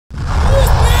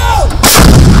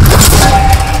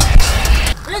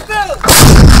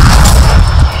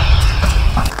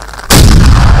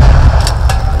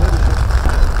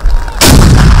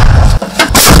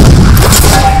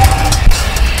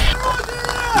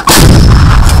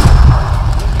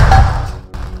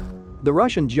The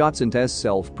Russian Giatsint-S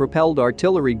self-propelled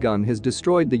artillery gun has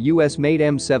destroyed the US-made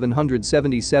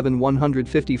M-777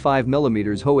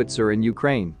 155mm howitzer in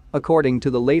Ukraine, according to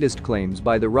the latest claims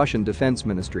by the Russian Defense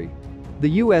Ministry.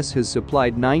 The US has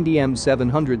supplied 90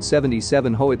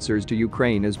 M-777 howitzers to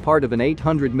Ukraine as part of an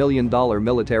 $800 million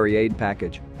military aid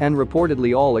package, and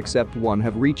reportedly all except one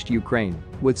have reached Ukraine,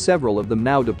 with several of them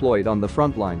now deployed on the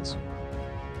front lines.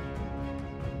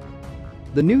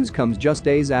 The news comes just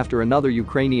days after another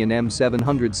Ukrainian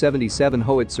M-777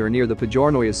 howitzer near the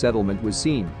Pojornoye settlement was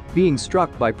seen, being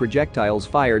struck by projectiles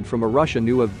fired from a Russian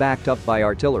UAV backed up by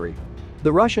artillery.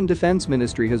 The Russian Defense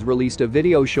Ministry has released a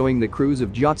video showing the crews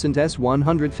of Giatsint-S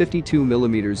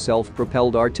 152mm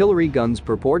self-propelled artillery guns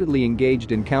purportedly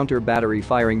engaged in counter-battery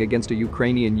firing against a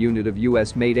Ukrainian unit of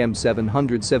US-made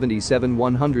M-777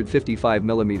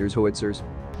 155mm howitzers.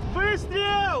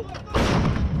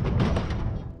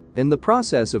 In the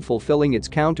process of fulfilling its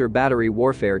counter-battery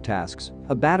warfare tasks,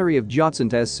 a battery of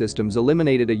Giatsint-S systems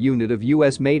eliminated a unit of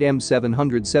US-made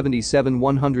M-777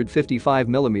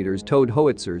 155mm towed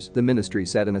howitzers, the ministry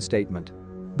said in a statement.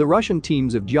 The Russian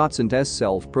teams of Giatsint-S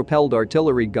self-propelled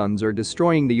artillery guns are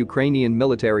destroying the Ukrainian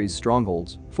military's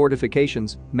strongholds,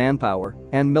 fortifications, manpower,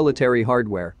 and military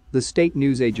hardware, the state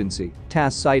news agency,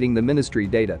 TASS citing the ministry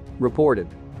data, reported.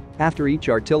 After each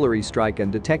artillery strike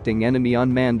and detecting enemy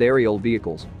unmanned aerial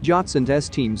vehicles, Giatsint-S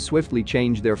teams swiftly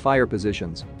changed their fire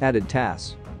positions, added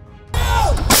TASS.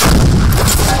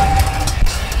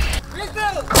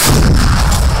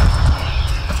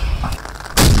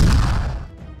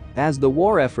 As the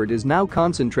war effort is now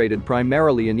concentrated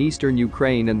primarily in eastern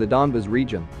Ukraine and the Donbas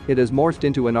region, it has morphed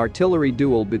into an artillery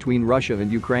duel between Russia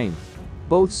and Ukraine.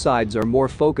 Both sides are more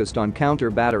focused on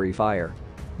counter-battery fire.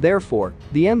 Therefore,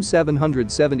 the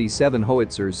M-777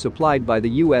 howitzers supplied by the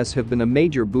US have been a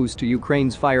major boost to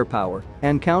Ukraine's firepower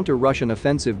and counter-Russian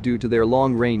offensive due to their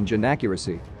long range and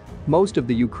accuracy. Most of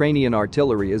the Ukrainian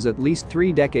artillery is at least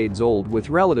 3 decades old with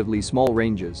relatively small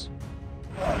ranges.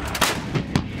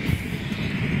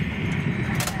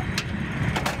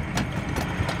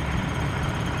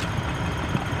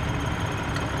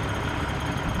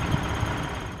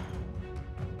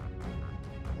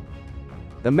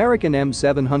 American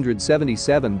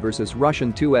M-777 vs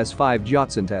Russian 2S5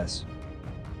 Giatsint-S.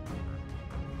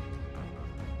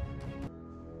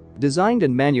 Designed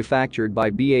and manufactured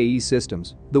by BAE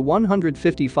Systems, the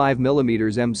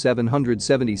 155mm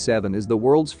M-777 is the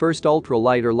world's first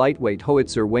ultra-light or lightweight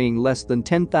howitzer weighing less than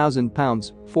 10,000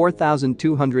 pounds,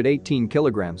 4,218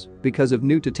 kilograms, because of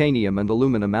new titanium and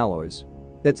aluminum alloys.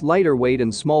 Its lighter weight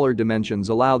and smaller dimensions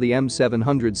allow the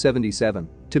M-777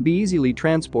 to be easily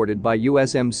transported by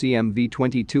USMC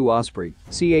V-22 Osprey,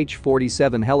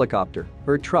 CH-47 helicopter,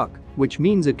 or truck, which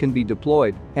means it can be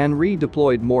deployed and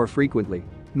redeployed more frequently.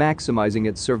 Maximizing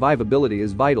its survivability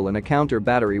is vital in a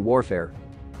counter-battery warfare.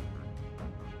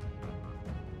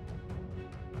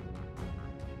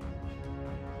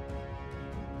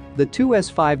 The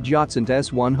 2S5 Giatsint-S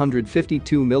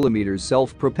 152mm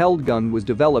self-propelled gun was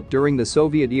developed during the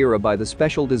Soviet era by the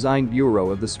Special Design Bureau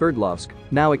of the Sverdlovsk,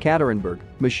 now Ekaterinburg,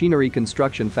 machinery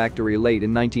construction factory late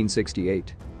in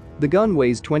 1968. The gun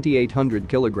weighs 2,800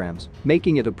 kilograms,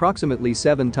 making it approximately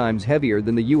 7 times heavier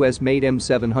than the US-made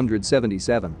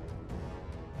M-777.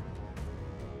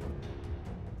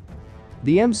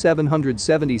 The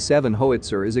M-777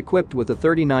 howitzer is equipped with a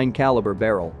 39 caliber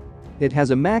barrel. It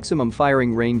has a maximum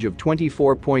firing range of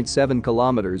 24.7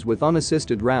 kilometers with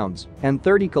unassisted rounds and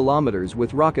 30 kilometers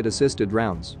with rocket-assisted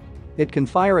rounds. It can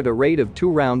fire at a rate of 2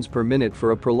 rounds per minute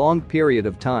for a prolonged period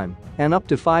of time and up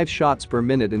to 5 shots per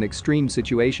minute in extreme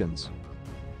situations.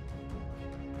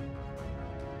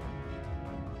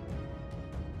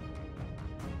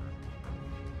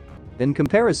 In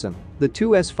comparison, the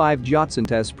 2S5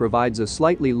 Giatsint-S provides a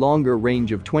slightly longer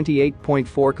range of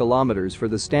 28.4 kilometers for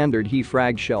the standard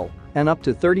He-Frag shell and up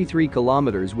to 33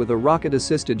 kilometers with a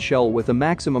rocket-assisted shell with a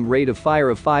maximum rate of fire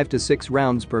of 5 to 6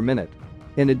 rounds per minute.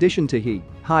 In addition to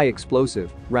high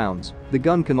explosive rounds, the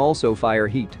gun can also fire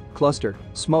heat, cluster,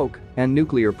 smoke, and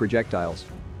nuclear projectiles.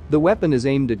 The weapon is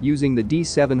aimed at using the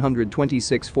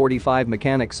D726-45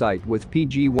 mechanic sight with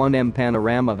PG-1M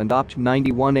panorama and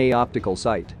Opt-91A optical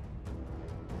sight.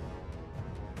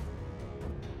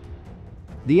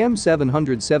 The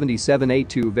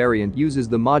M777A2 variant uses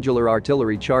the Modular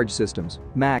Artillery Charge Systems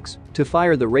 (MACS) to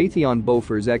fire the Raytheon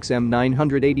Bofors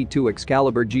XM982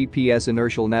 Excalibur GPS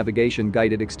inertial navigation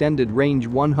guided extended range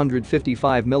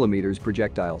 155mm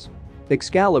projectiles.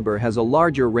 Excalibur has a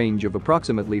larger range of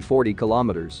approximately 40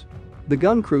 kilometers. The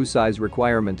gun crew size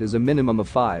requirement is a minimum of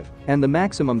 5, and the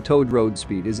maximum towed road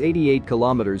speed is 88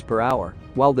 kilometers per hour,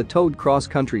 while the towed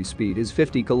cross-country speed is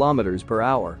 50 kilometers per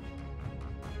hour.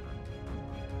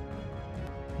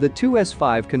 The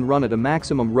 2S5 can run at a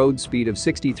maximum road speed of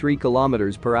 63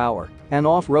 km per hour and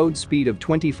off-road speed of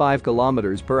 25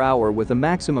 km per hour with a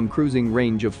maximum cruising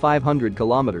range of 500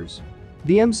 km.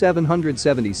 The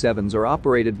M-777s are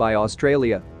operated by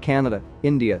Australia, Canada,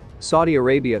 India, Saudi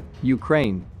Arabia,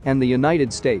 Ukraine, and the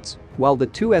United States, while the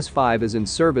 2S5 is in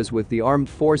service with the armed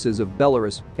forces of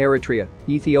Belarus, Eritrea,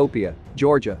 Ethiopia,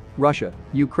 Georgia, Russia,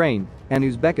 Ukraine, and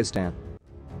Uzbekistan.